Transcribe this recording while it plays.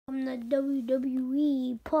the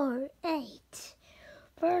WWE part 8.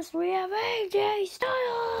 First we have AJ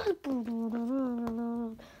Styles. Boom. Boom.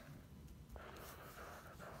 Boom.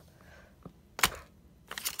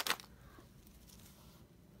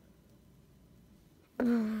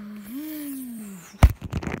 Boom.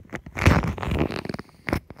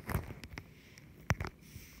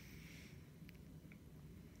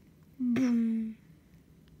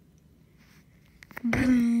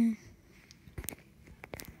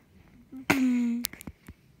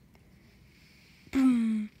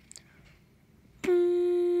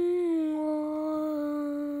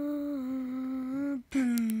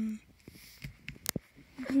 Boom.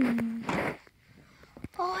 Boom.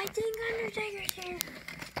 Oh, I think Undertaker's here.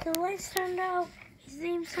 The lights turned out. His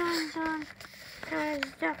theme song's on. That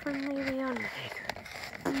is definitely the Undertaker.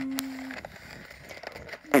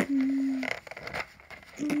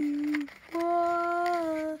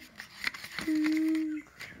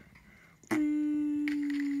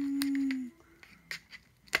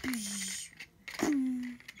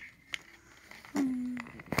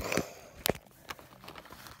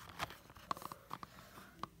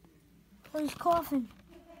 Oh, he's coughing.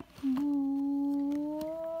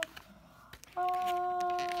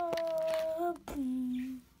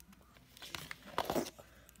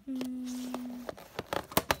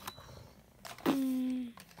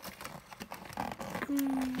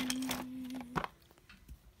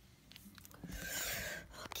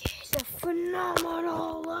 Okay, it's a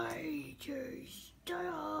phenomenal AJ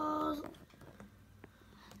Styles.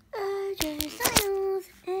 AJ Styles,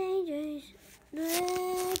 AJ's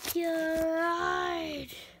backyard.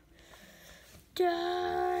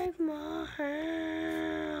 Take my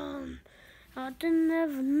hand, not to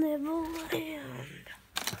never land.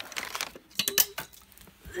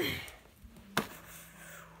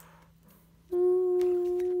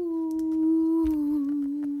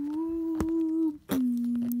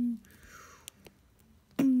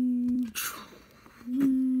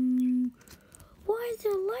 Why is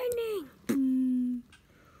there lightning?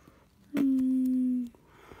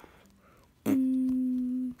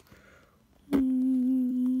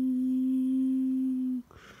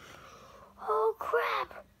 Oh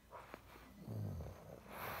crap!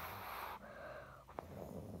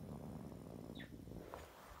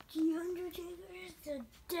 The Undertaker is the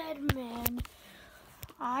dead man.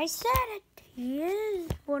 I said it. He is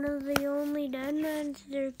one of the only dead men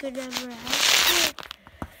there could ever have.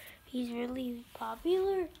 He's really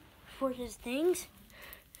popular for his things.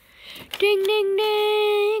 Ding, ding,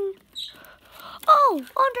 ding! Oh,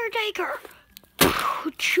 Undertaker!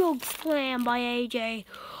 Choke slam by AJ.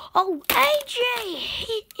 Oh, AJ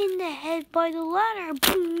hit in the head by the ladder.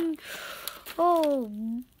 Boom. Oh.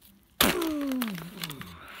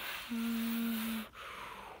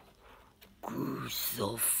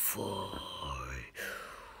 Crucify.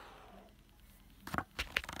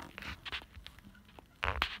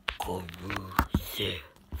 Crucify.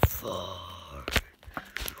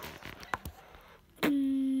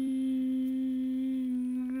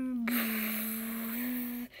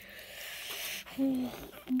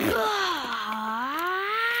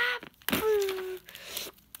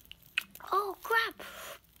 Oh crap!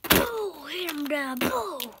 Boo! Hit him down!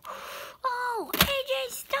 Boo! Oh, AJ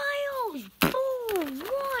Styles! Boo!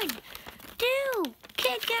 1, 2,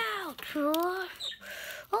 kick out! Oh,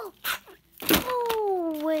 oh,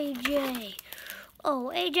 AJ!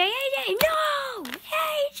 Oh, AJ! No!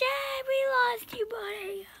 AJ, we lost you,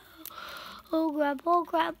 buddy! Oh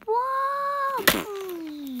crap! Whoa!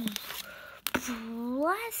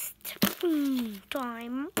 Last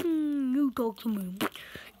time you talk to me,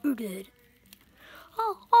 you did.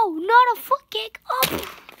 Oh, not a foot kick. Oh,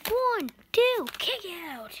 1, 2, kick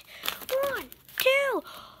out. 1, 2,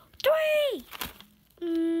 3.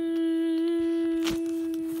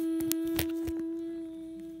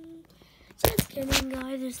 Just kidding,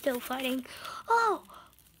 guys. They're still fighting. Oh,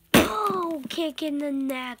 kick in the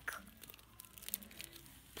neck.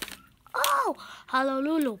 Oh, hello,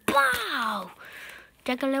 Lulu. Wow.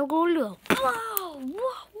 Take a little Lulu. Whoa.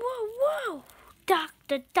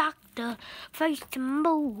 Doctor, face to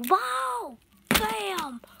move. Wow.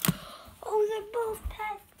 Bam. Oh, they both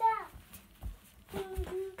passed out.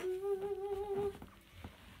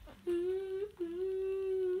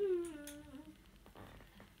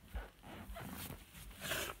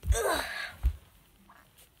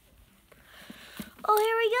 Oh,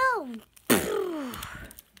 here we go.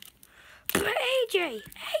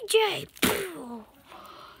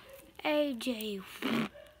 AJ.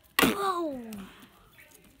 Whoa.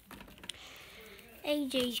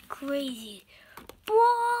 AJ's crazy.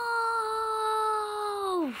 Whoa.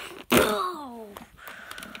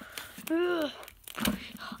 Oh,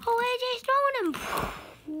 AJ's throwing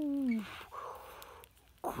him.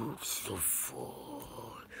 Good so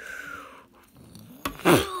far.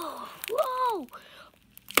 Whoa!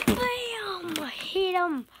 Bam! Hit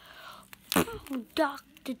him. Duck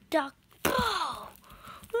the duck. Oh.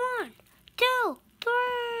 1, 2, 3.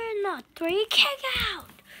 Not 3. Kick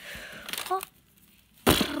out. Oh.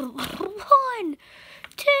 1,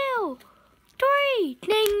 2, 3. Ding,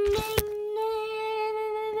 ding, ding,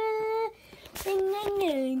 ding,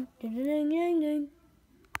 ding, ding, ding, ding, ding.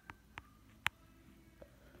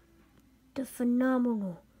 The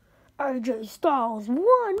phenomenal AJ Styles 1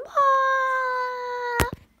 more.